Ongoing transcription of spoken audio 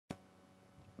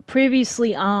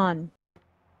Previously on.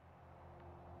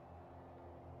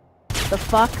 The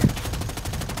fuck?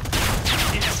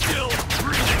 It's still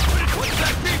breathing. What's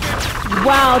that beeping?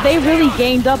 Wow, they really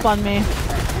ganged up on me.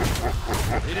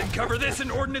 They didn't cover this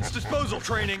in ordnance disposal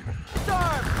training.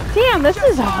 Damn, this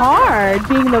is hard,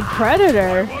 being the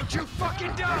predator. Won't you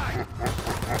fucking die?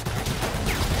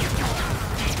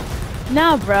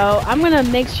 Nah, bro, I'm gonna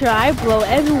make sure I blow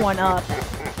everyone up.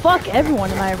 Fuck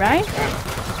everyone, am I right?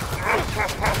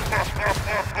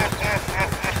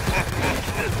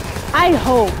 I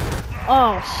hope.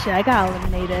 Oh shit, I got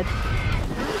eliminated.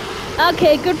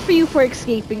 Okay, good for you for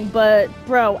escaping, but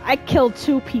bro, I killed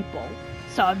 2 people.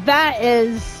 So that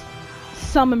is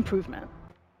some improvement.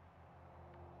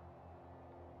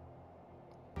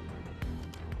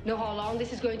 Know how long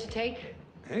this is going to take?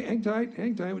 Hey, hang tight.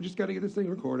 We just gotta get this thing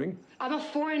recording. I'm a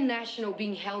foreign national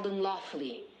being held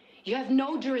unlawfully. You have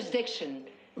no jurisdiction.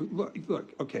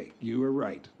 Look, okay, you were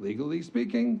right. Legally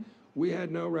speaking, we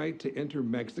had no right to enter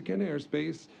Mexican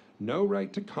airspace, no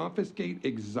right to confiscate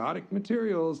exotic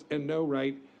materials, and no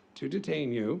right to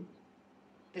detain you.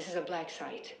 This is a black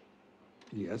site.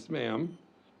 Yes, ma'am.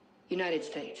 United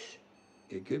States.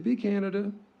 It could be Canada.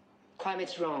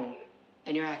 Climate's wrong.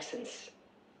 And your accents.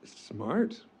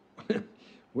 Smart.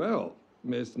 Well,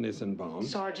 Miss Nissenbaum.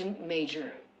 Sergeant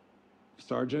Major.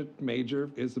 Sergeant Major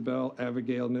Isabel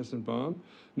Abigail Nissenbaum.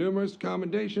 Numerous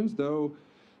commendations, though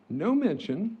no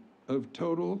mention of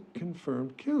total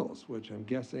confirmed kills, which I'm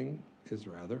guessing is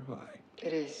rather high.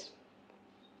 It is.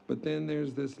 But then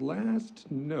there's this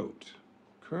last note.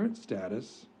 Current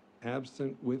status,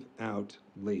 absent without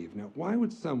leave. Now, why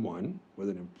would someone with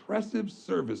an impressive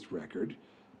service record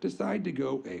decide to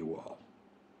go AWOL?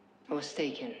 I was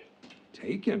taken.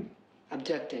 Taken?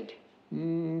 Abducted.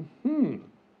 Mm-hmm.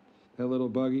 That little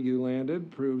buggy you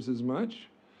landed proves as much.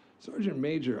 Sergeant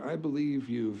Major, I believe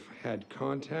you've had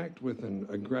contact with an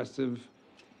aggressive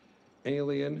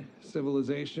alien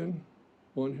civilization,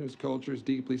 one whose culture is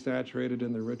deeply saturated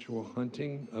in the ritual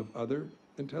hunting of other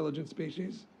intelligent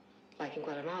species? Like in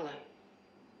Guatemala.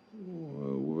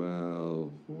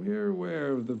 Well, we're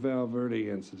aware of the Valverde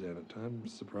incident. I'm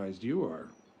surprised you are.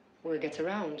 Word gets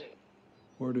around.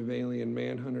 Word of alien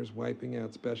manhunters wiping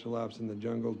out special ops in the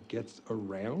jungle gets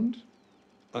around?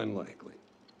 Unlikely.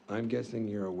 I'm guessing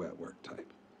you're a wet work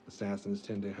type. Assassins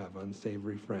tend to have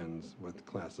unsavory friends with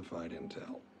classified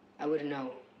intel. I wouldn't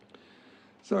know.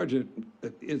 Sergeant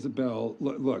Isabel,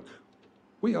 look,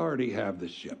 we already have the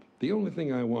ship. The only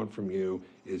thing I want from you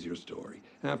is your story.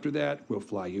 After that, we'll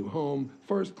fly you home,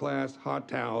 first class, hot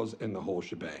towels, and the whole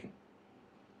shebang.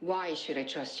 Why should I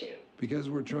trust you? Because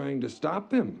we're trying to stop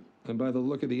them. And by the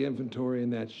look of the inventory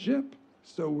in that ship,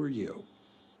 so were you.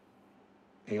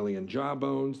 Alien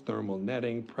jawbones, thermal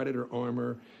netting, predator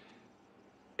armor,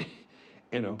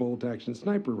 and a bolt-action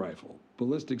sniper rifle.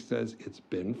 Ballistics says it's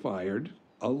been fired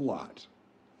a lot.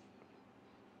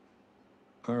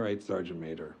 All right, Sergeant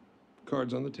Major.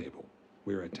 Cards on the table.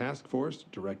 We're a task force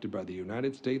directed by the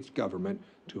United States government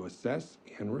to assess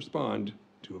and respond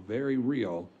to a very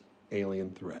real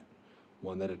alien threat.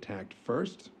 One that attacked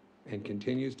first and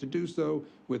continues to do so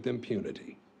with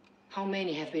impunity. How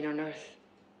many have been on Earth?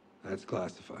 That's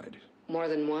classified. More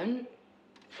than 1?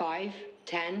 5?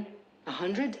 10?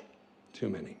 100? Too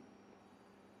many.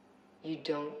 You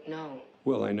don't know.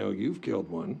 Well, I know you've killed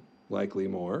one, likely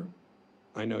more.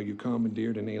 I know you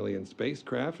commandeered an alien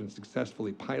spacecraft and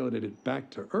successfully piloted it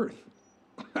back to Earth.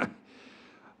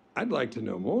 I'd like to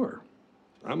know more.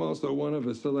 I'm also one of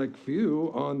a select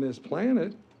few on this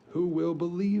planet who will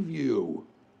believe you.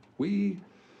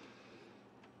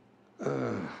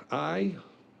 I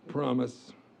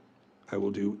promise I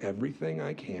will do everything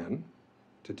I can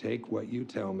to take what you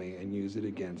tell me and use it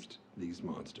against these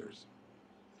monsters.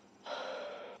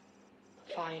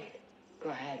 Fine. Go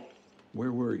ahead.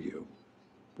 Where were you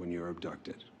when you were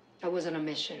abducted? I was on a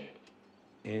mission.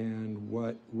 And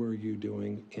what were you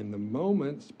doing in the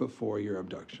moments before your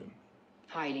abduction?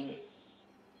 Hiding.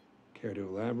 Care to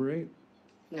elaborate?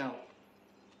 No.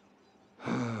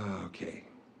 Okay.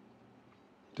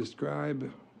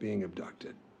 Describe being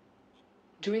abducted.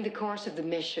 During the course of the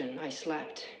mission, I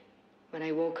slept. When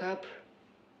I woke up,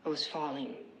 I was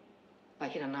falling,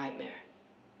 like in a nightmare.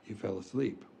 You fell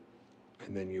asleep,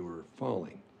 and then you were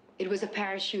falling. It was a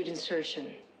parachute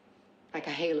insertion, like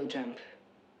a halo jump.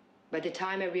 By the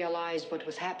time I realized what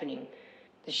was happening,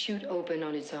 the chute opened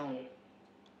on its own.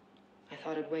 I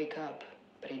thought I'd wake up,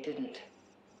 but I didn't.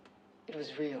 It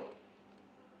was real.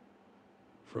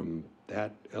 From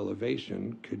that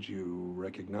elevation, could you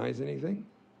recognize anything?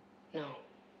 No.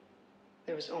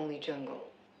 There was only jungle.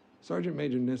 Sergeant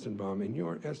Major Nissenbaum, in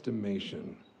your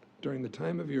estimation, during the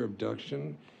time of your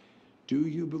abduction, Do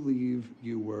you believe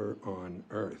you were on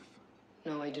Earth?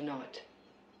 No, I do not.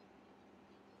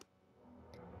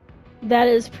 That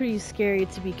is pretty scary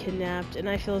to be kidnapped, and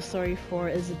I feel sorry for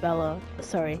Isabella.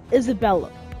 Sorry,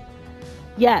 Isabella.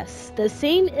 Yes, the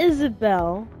same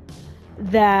Isabel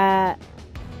that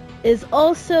is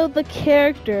also the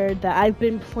character that I've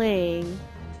been playing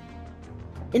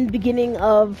in the beginning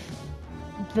of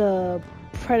the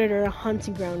Predator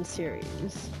Hunting Grounds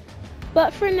series.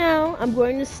 But for now, I'm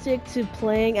going to stick to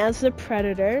playing as the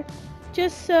Predator,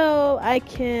 just so I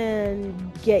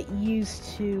can get used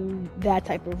to that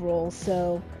type of role.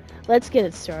 So let's get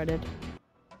it started.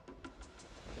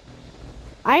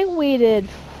 I waited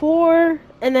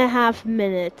 4.5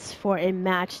 minutes for a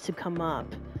match to come up,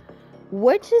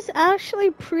 which is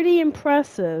actually pretty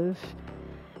impressive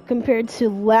compared to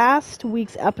last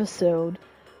week's episode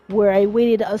where I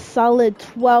waited a solid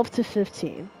 12 to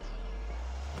 15.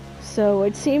 So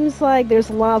it seems like there's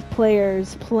a lot of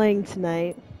players playing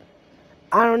tonight.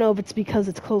 I don't know if it's because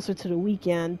it's closer to the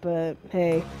weekend, but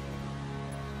hey,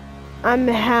 I'm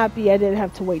happy I didn't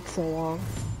have to wait so long.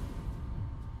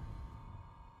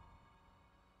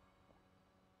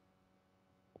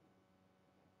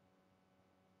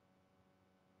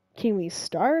 Can we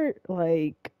start?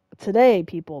 Like, today,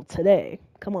 people, today.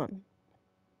 Come on.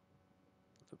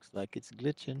 Looks like it's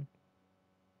glitching.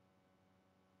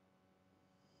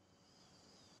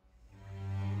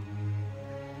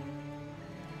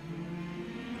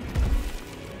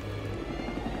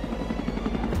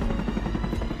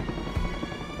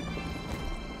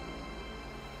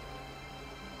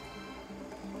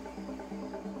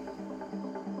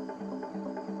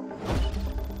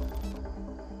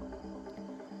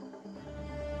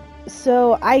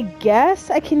 So I guess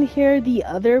I can hear the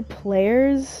other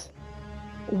players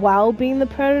while being the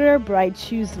Predator, but I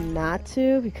choose not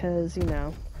to because, you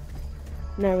know,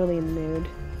 I'm not really in the mood.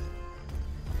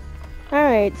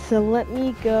 Alright, so let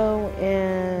me go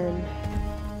and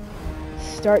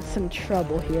start some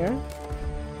trouble here.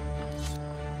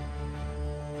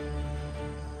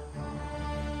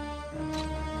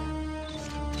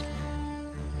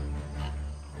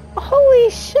 Holy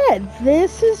shit,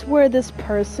 this is where this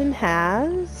person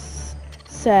has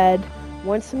said,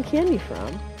 want some candy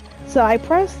from. So I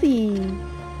press the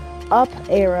up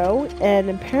arrow, and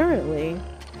apparently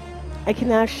I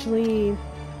can actually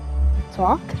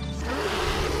talk.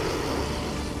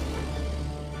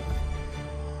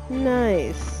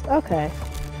 Nice, okay.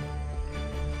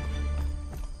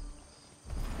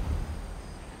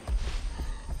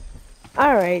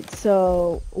 Alright,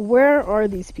 so where are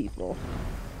these people?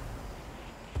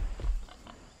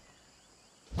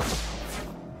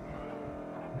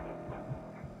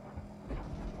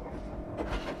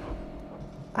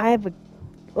 I have a...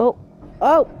 Oh,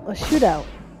 a shootout.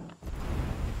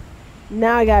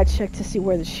 Now I gotta check to see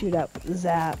where the shootout is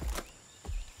at.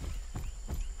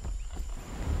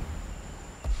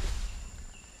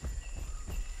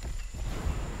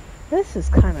 This is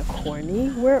kind of corny.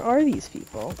 Where are these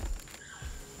people?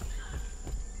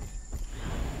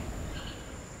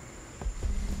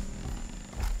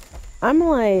 I'm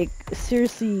like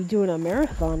seriously doing a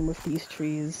marathon with these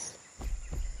trees.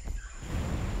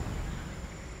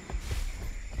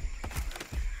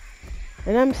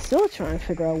 And I'm still trying to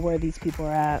figure out where these people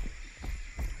are at.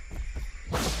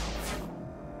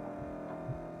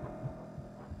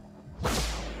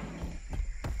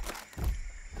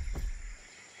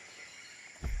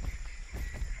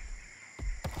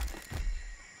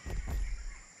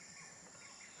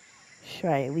 Should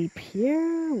I leap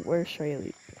here? Where should I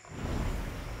leap?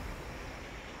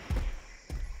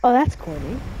 Oh, that's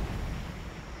corny.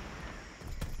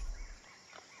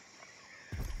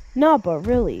 No, but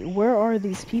really, where are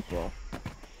these people?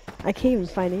 I can't even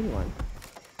find anyone.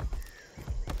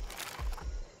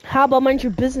 How about mind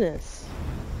your business?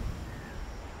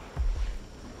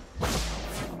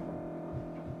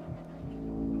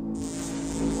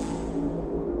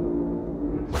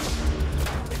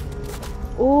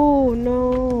 Oh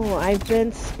no, I've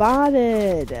been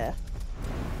spotted.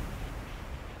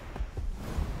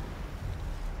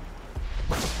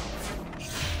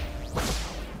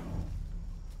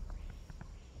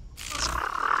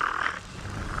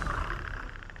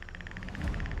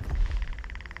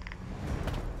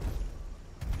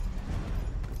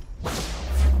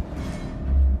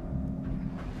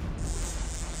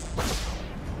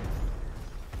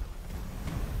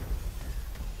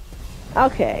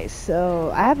 Okay,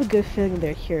 so I have a good feeling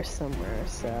they're here somewhere,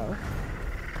 so...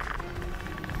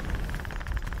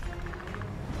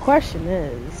 Question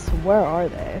is, where are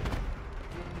they?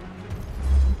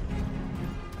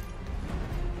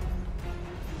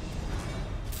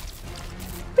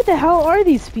 Where the hell are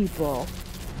these people?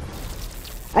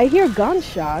 I hear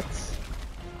gunshots.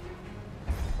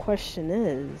 Question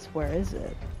is, where is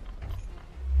it?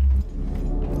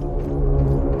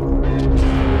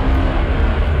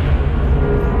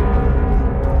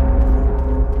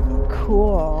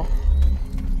 Cool.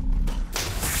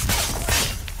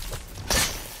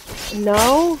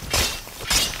 No?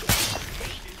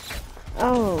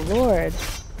 Oh, Lord.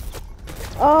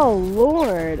 Oh,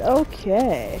 Lord.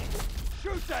 Okay.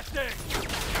 Shoot that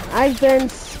thing! I've been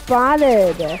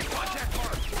spotted. Contact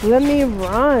mark! Let me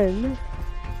run.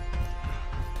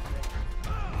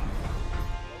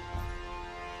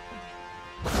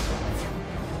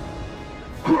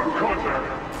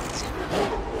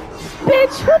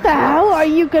 Bitch, who the hell are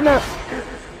you gonna...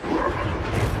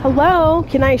 Hello?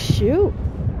 Can I shoot?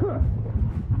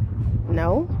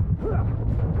 No?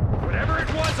 Whatever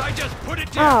it was, I just put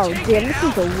it down. Oh, Take damn, it this out.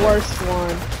 is the worst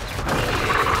one.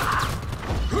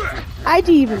 I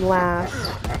do even last.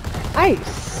 I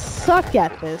suck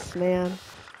at this, man.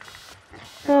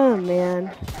 Oh,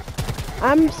 man.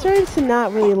 I'm starting to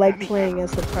not really like playing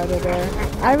as the Predator.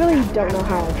 I really don't know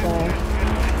how to play.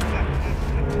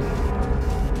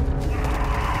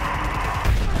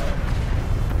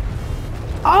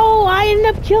 Oh, I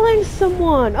ended up killing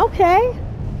someone. Okay.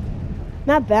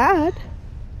 Not bad.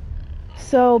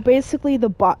 So basically the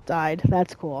bot died.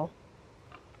 That's cool.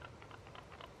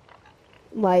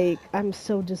 Like, I'm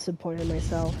so disappointed in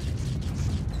myself.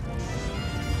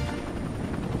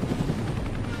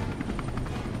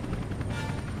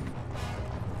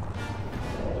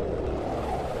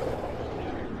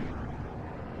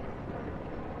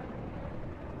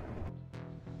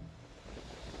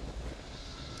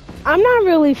 I'm not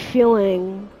really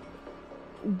feeling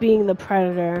being the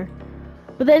Predator.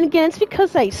 But then again, it's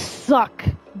because I suck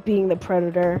being the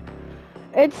Predator.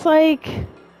 It's like...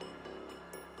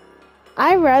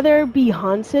 I'd rather be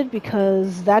hunted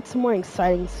because that's more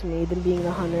exciting to me than being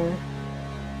the hunter.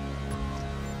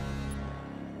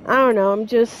 I don't know, I'm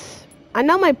just... I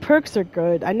know my perks are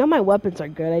good. I know my weapons are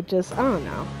good. I don't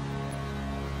know.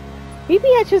 Maybe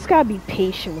I just gotta be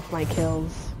patient with my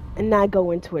kills and not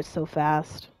go into it so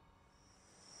fast.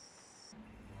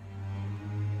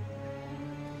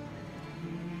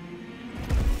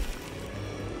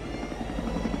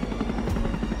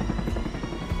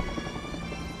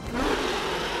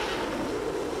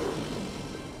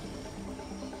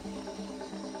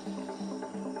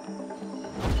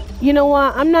 You know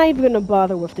what? I'm not even gonna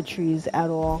bother with the trees at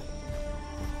all.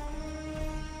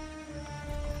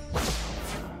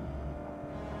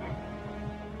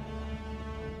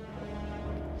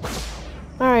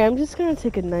 Alright, I'm just gonna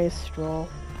take a nice stroll.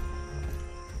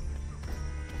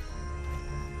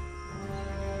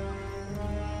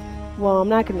 Well, I'm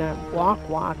not gonna walk,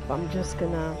 but I'm just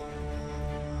gonna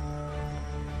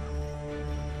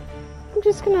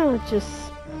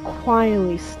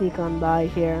quietly sneak on by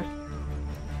here.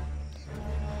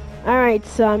 Alright,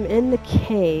 so I'm in the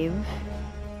cave.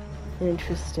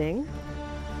 Interesting.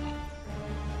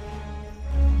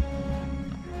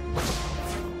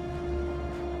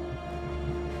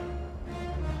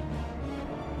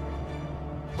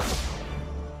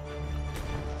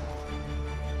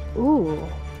 Ooh.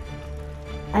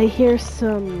 I hear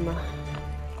some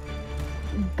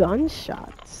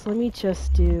gunshots. Let me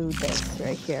just do this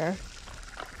right here.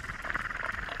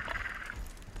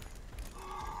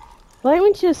 Why don't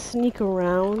we just sneak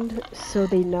around so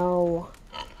they know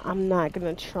I'm not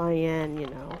gonna try and, you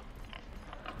know,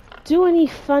 do any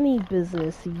funny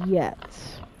business yet.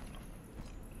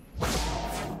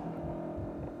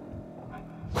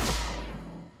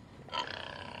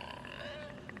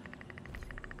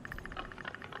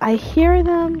 I hear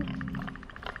them,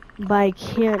 but I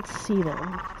can't see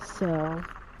them, so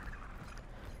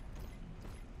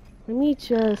let me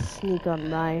just sneak on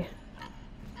by.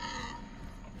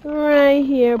 Right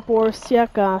here, por si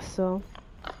acaso.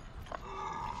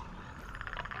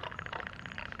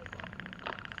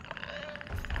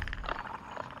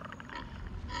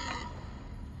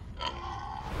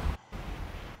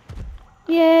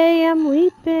 Yay, I'm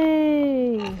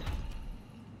leaping!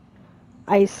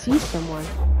 I see someone.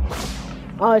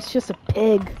 Oh, it's just a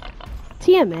pig.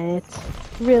 Damn it.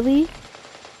 Really?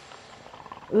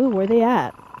 Ooh, where they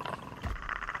at?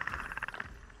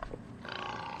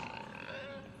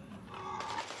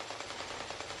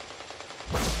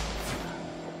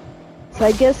 So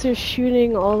I guess they're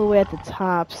shooting all the way at the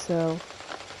top, so...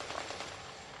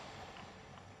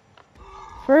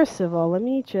 First of all, let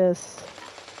me just...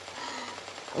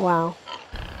 Wow.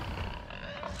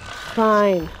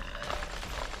 Fine.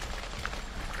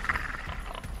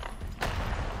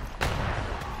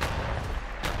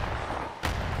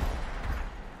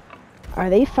 Are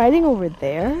they fighting over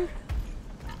there?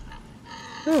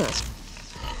 Huh.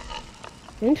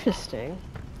 Interesting.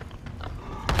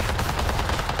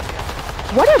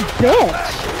 What a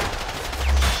bitch!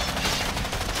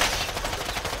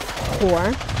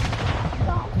 Whore.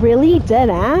 Really? Dead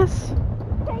ass?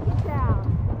 Take it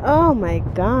down. Oh my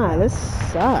god, this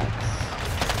sucks.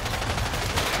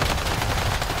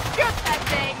 Shoot that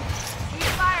thing. He's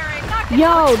firing. Knock it Yo,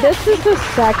 out. this is the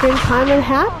second time it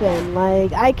happened.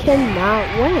 Like, I cannot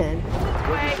win.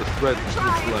 Wait. The threat is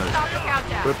Try and flag. stop the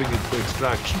countdown. Prepping it for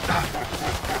extraction.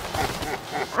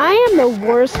 I am the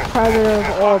worst predator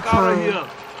of all time.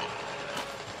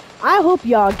 I hope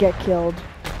y'all get killed.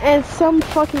 And some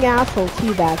fucking asshole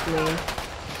teabag me.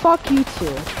 Fuck you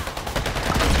too.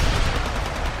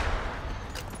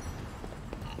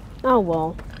 Oh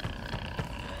well.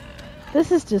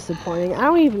 This is disappointing. I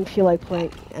don't even feel like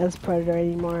playing as Predator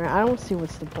anymore. I don't see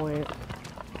what's the point.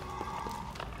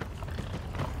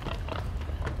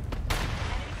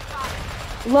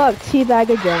 Look, teabag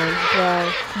again,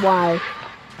 bro. Why?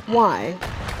 Why?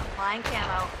 Flying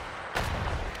camo.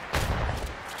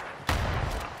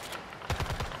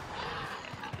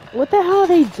 What the hell are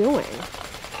they doing?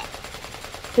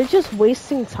 They're just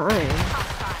wasting time.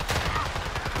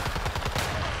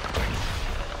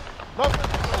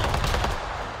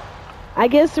 I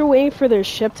guess they're waiting for their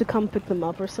ship to come pick them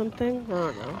up or something. I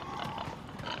don't know.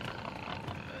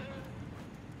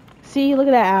 See, look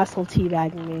at that asshole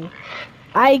teabagging me.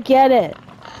 I get it.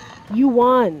 You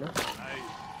won.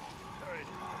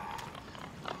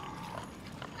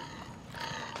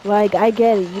 Like, I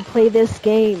get it. You play this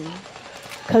game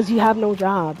because you have no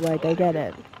job. Like, I get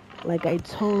it. Like, I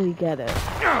totally get it.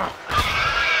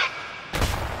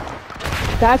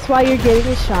 That's why you're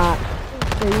getting a shot.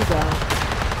 There you go.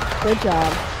 Good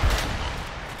job.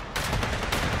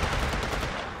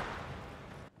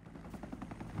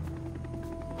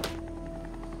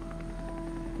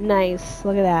 Nice.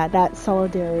 Look at that. That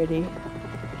solidarity.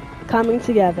 Coming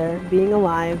together. Being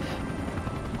alive.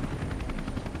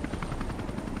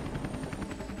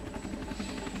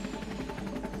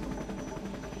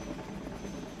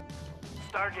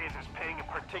 Stargazer's paying a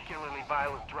particularly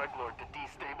violent drug lord to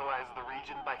destabilize the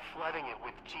region by flooding it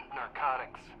with cheap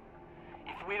narcotics.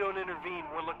 If we don't intervene,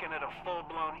 we're looking at a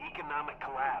full-blown economic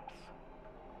collapse.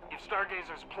 If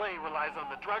Stargazer's play relies on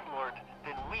the drug lord,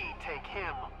 then we take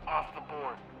him off the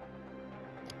board.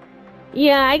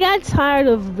 Yeah, I got tired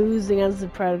of losing as a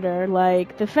Predator.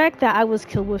 Like, the fact that I was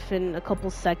killed within a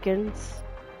couple seconds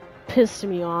pissed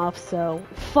me off, so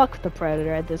fuck the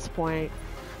Predator at this point.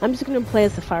 I'm just gonna play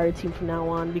as the fire team from now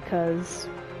on because...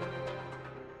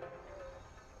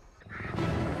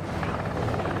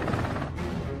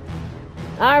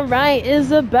 Alright,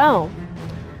 Isabel.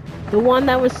 The one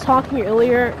that was talking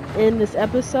earlier in this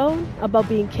episode about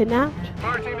being kidnapped.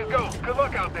 Fire team is go. Good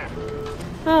luck out there.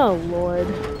 Oh, Lord.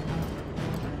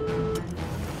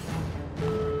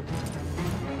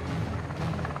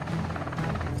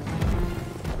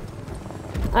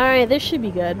 Alright, this should be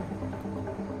good.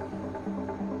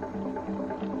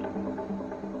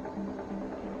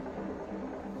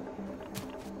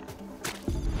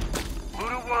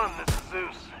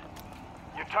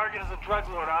 Target is a drug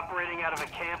lord operating out of a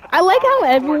camp. I like how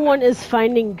everyone is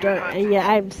finding dirt, and yet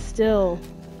I still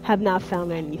have not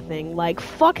found anything. Like,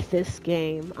 fuck this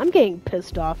game. I'm getting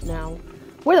pissed off now.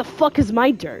 Where the fuck is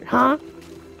my dirt, huh?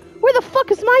 Where the fuck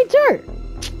is my dirt?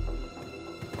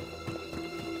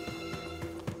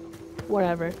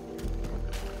 Whatever.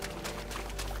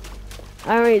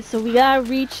 Alright, so we gotta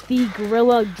reach the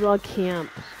gorilla drug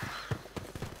camp.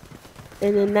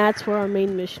 And then that's where our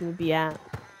main mission will be at.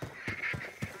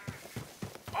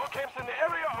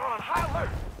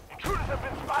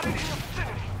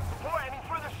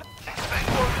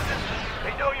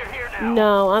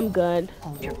 No, I'm good.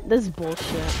 This is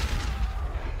bullshit.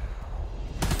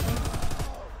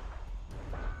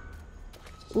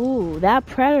 Ooh, that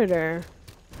Predator.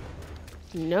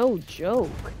 No joke.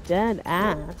 Dead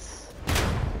ass.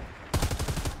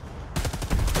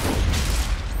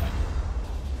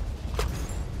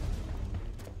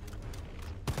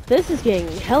 This is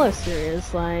getting hella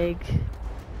serious, like...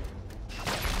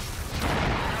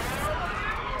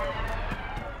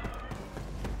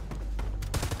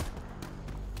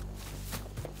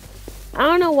 I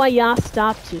don't know why y'all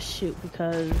stopped to shoot,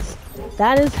 because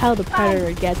that is how the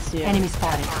Predator gets you. Enemy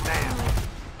spotted.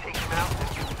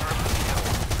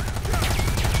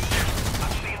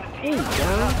 There you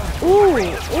go. Ooh,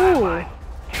 ooh.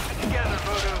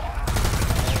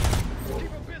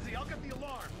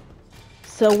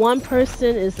 So one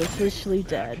person is officially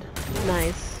dead.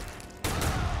 Nice.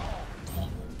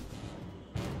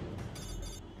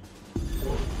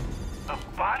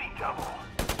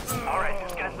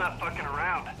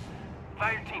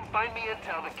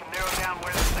 intel that can narrow down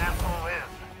where this asshole is.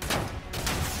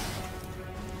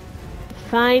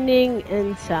 Finding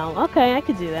intel. Okay, I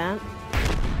could do that.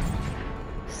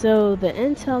 So the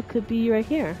intel could be right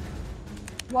here.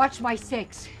 Watch my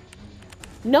 6.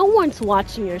 No one's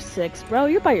watching your 6, bro.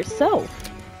 You're by yourself.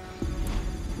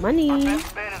 Money. Our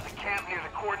best bet is a camp near the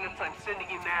coordinates I'm sending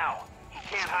you now. He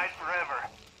can't hide forever.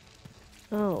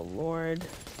 Oh, Lord.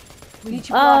 We need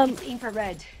to block its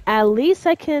infrared. At least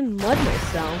I can mud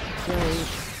myself. Right.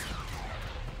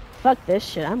 Fuck this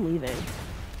shit. I'm leaving.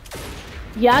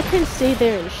 Yeah, I can stay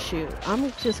there and shoot.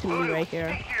 I'm just gonna be right here.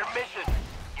 Stick to your mission.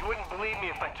 You wouldn't believe me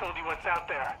if I told you what's out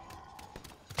there.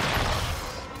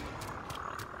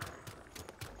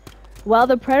 While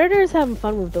the Predator's having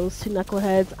fun with those two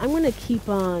knuckleheads, I'm gonna keep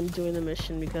on doing the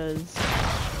mission because...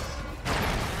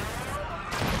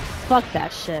 fuck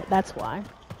that shit. That's why.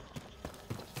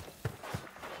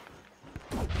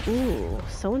 Ooh,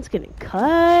 someone's getting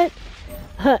cut.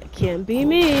 Can't be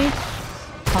me.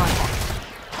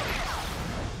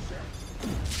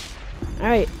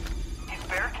 Alright. He's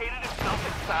barricaded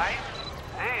himself inside?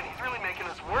 Man, he's really making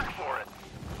us work for it.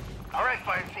 Alright,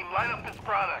 fire team, line up his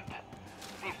product.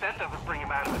 See if that doesn't bring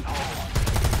him out of his hole.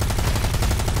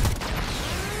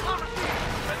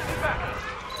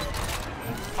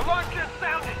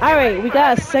 Alright, we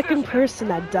got a second person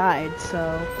that died,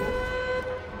 so...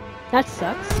 that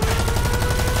sucks.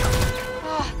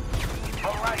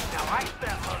 Alright, now ice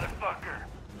that motherfucker.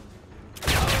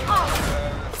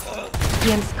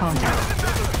 Against contact.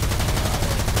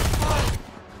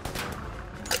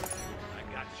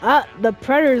 Ah, the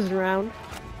Predator's around.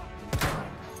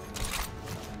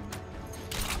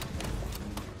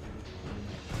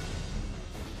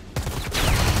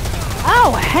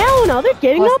 Oh, hell no, they're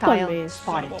getting up on me.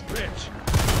 Spotted.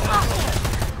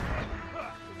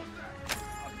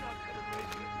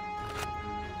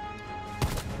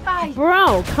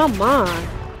 Bro, come on.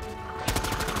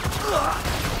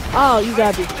 Oh, you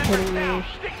gotta be kidding me.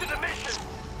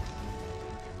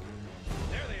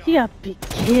 You gotta be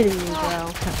kidding me, bro.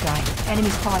 Tough guy. Enemy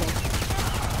spotted.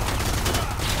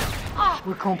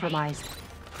 We're compromised.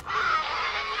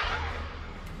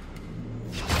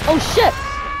 Oh shit!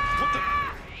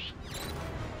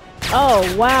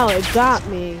 Oh wow, it got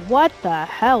me. What the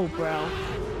hell, bro?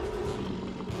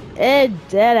 It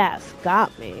deadass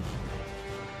got me.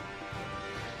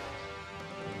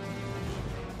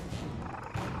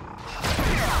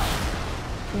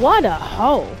 What a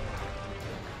hoe.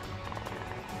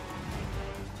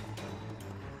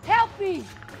 Help me!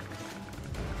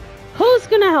 Who's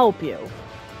gonna help you?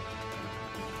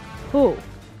 Who?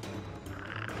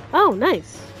 Oh,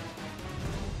 nice.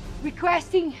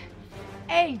 Requesting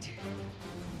aid.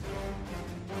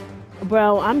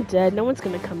 Bro, I'm dead. No one's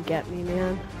gonna come get me,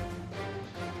 man.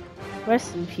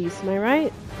 Rest in peace, am I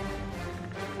right?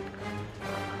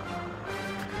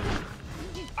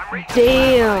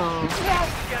 Damn.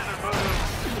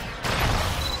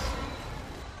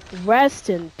 Rest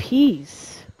in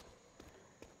peace.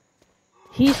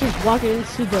 He's just walking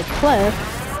into the cliff.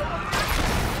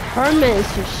 Herman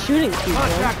is just shooting people.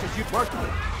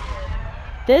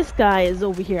 This guy is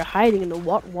over here hiding in the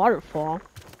waterfall.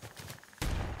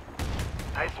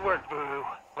 Nice work, Voodoo.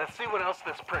 Let's see what else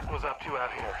this prick was up to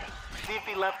out here. See if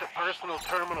he left a personal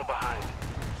terminal behind.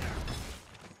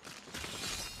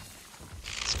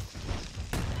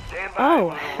 Stand by, Oh,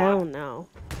 Voodoo. hell no.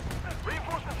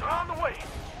 Reinforcements are on the way.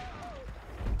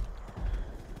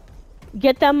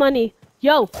 Get that money.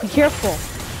 Yo, be careful.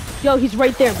 Yo, he's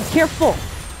right there. Be careful.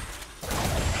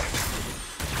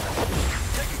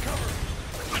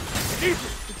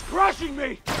 It's crushing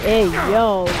me! Hey,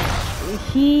 yo.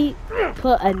 He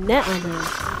put a net on him.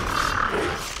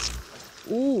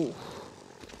 Ooh.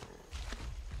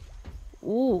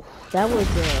 Ooh, that was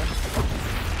a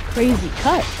crazy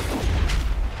cut.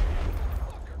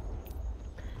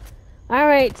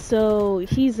 Alright, so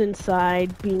he's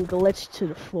inside, being glitched to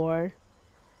the floor.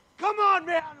 Come on,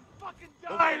 man! I'm fucking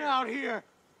dying out here!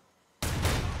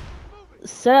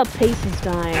 Setup pace is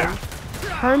dying.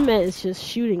 Hermit is just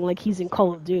shooting like he's in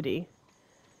Call of Duty.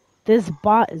 This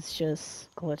bot is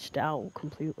just glitched out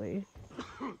completely.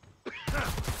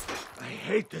 I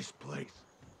hate this place.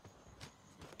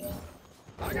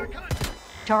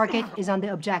 Target is on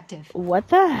the objective. What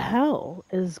the hell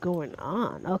is going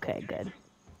on? Okay, good.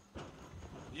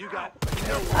 You got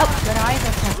Good eyes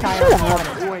of hostile Shut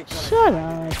spotted. up. Shut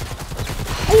up.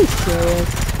 Are you serious?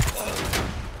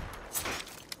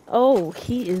 Oh,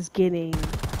 he is getting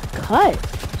cut.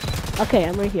 Okay,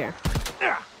 I'm right here.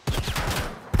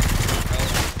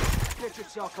 get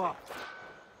yourself up.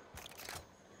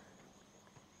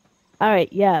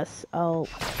 Alright, yes. Oh.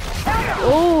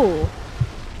 Oh.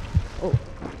 Oh.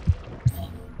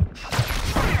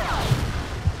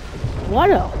 What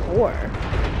a whore.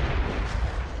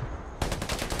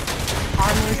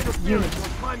 Armored units.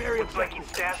 Primary looks like he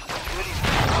stashed some goodies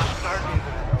on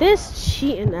Stargazer. This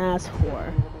cheating ass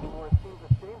whore. Well, it seems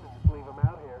a shame to just leave him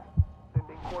out here.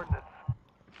 Sending coordinates.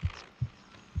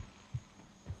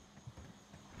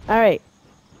 Alright.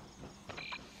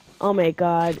 Oh my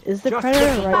god. Is the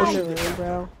predator right in the room,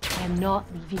 bro? I am not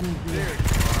leaving you here.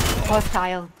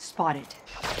 Hostile spotted.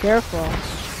 Careful.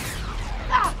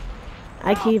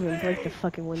 I can't even break the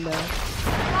fucking window.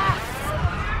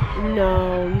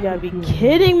 No, you gotta be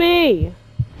kidding me!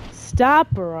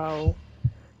 Stop, bro.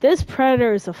 This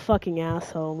predator is a fucking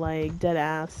asshole, like, dead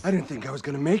ass. I didn't think I was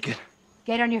gonna make it.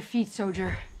 Get on your feet,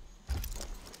 soldier.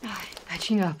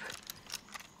 Patching up.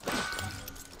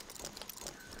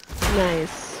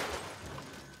 Nice.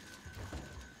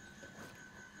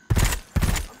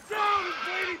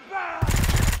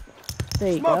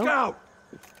 There you Smoke go. out!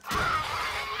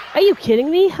 Are you kidding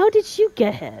me? How did you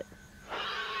get hit?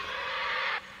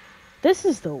 This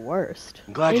is the worst.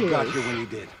 I'm glad you got Anyways, here when you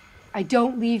did. I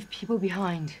don't leave people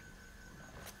behind.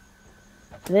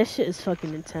 This shit is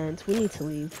fucking intense. We need to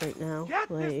leave right now. Get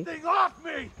Like, this thing off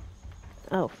me!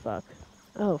 oh fuck.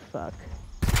 Oh fuck.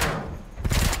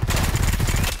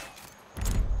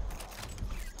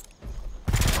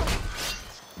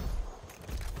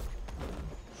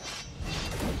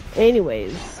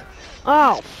 Anyways.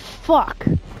 Oh fuck.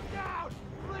 Down!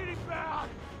 Bleeding back!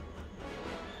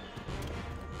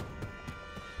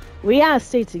 We gotta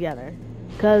stay together.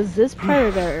 Cause this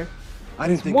predator I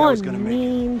didn't is think I was gonna one make it.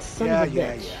 mean son of a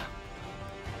bitch.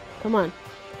 Come on.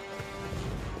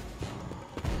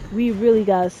 We really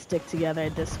gotta stick together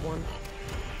at this one.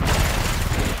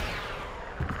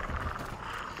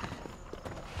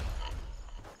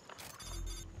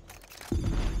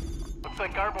 Looks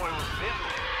like our boy was busy.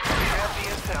 We have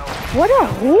the intel. What a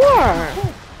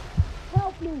whore!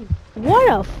 Help me!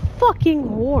 What a fucking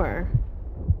whore!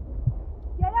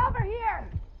 Get over here!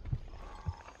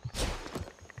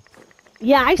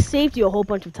 Yeah, I saved you a whole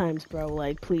bunch of times, bro.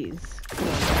 Like, please. Come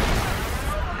on.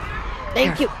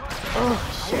 Thank you.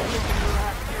 Oh shit.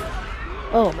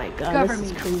 Oh my god, Cover this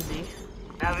is me. crazy.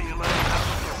 Now that you're learning how to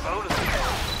use your bonuses,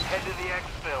 head to the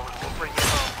exfil and we'll bring you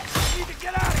home. Need to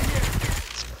get out of here!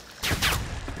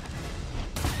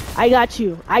 I got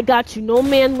you. I got you. No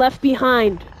man left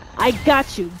behind. I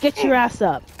got you. Get your ass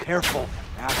up. Careful,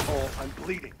 asshole. I'm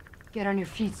bleeding. Get on your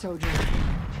feet, soldier.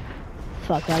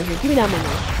 Fuck out of here. Give me that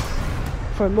money.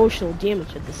 For emotional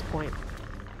damage at this point.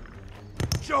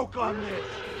 Choke on this!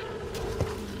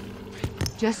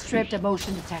 Just stripped a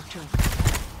motion detector.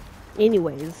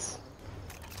 Anyways.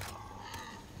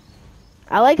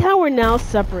 I like how we're now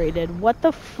separated. What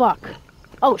the fuck?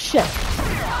 Oh shit.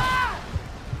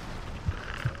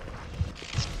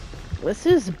 This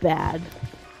is bad.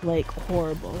 Like,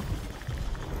 horrible.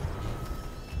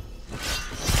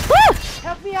 Ah!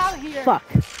 Help me out here! Fuck.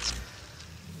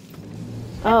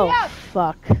 Oh, out.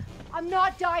 fuck. I'm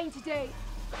not dying today.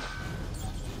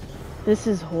 This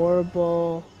is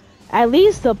horrible. At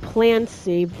least the plan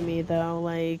saved me, though.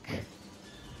 Like,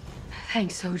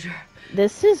 Thanks, soldier.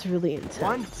 this is really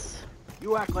intense.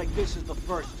 You act like this is the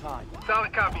first time.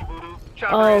 Solid copy, Voodoo.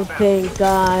 Chopper Oh, inbound. thank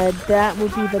God. That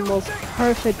would be the most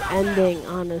perfect ending,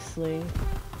 honestly.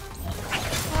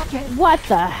 What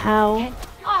the hell?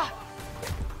 Ah!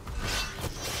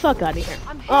 Fuck out of here.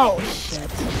 I'm hit. Oh, shit.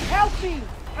 Help me!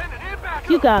 Send it in back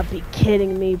You up. gotta be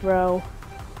kidding me, bro.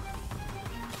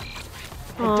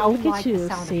 I Oh, don't look at like the you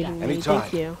sound of saving that. me. Anytime.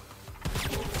 Thank you.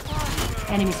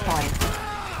 Enemy spotted.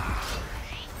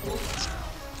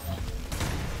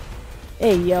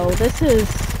 Hey, yo, this is...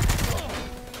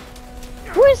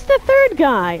 Where's the third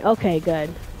guy? Okay,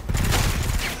 good.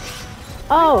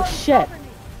 Oh, shit.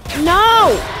 No!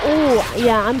 Oh,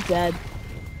 yeah, I'm dead.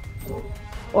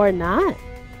 Or not.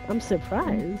 I'm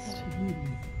surprised.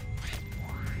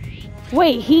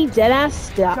 Wait, he deadass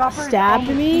stabbed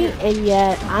me, and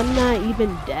yet I'm not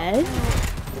even dead?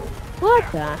 What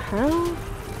the hell?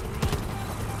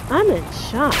 I'm in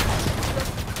shock.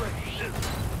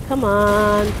 Come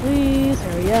on, please,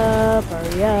 hurry up,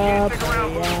 hurry up, Stick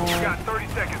around, hurry Voodoo. You up. got 30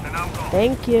 seconds and I'm gone.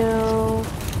 Thank you.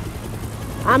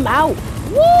 I'm out.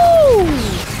 Woo!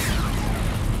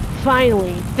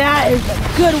 Finally, that is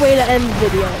a good way to end the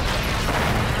video.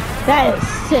 That is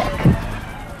sick.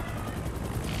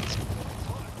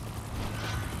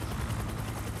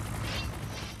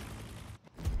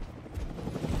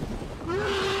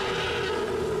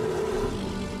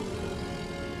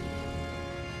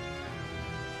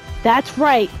 That's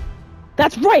right.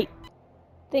 That's right.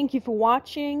 Thank you for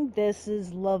watching. This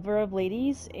is Lover of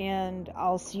Ladies, and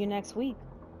I'll see you next week.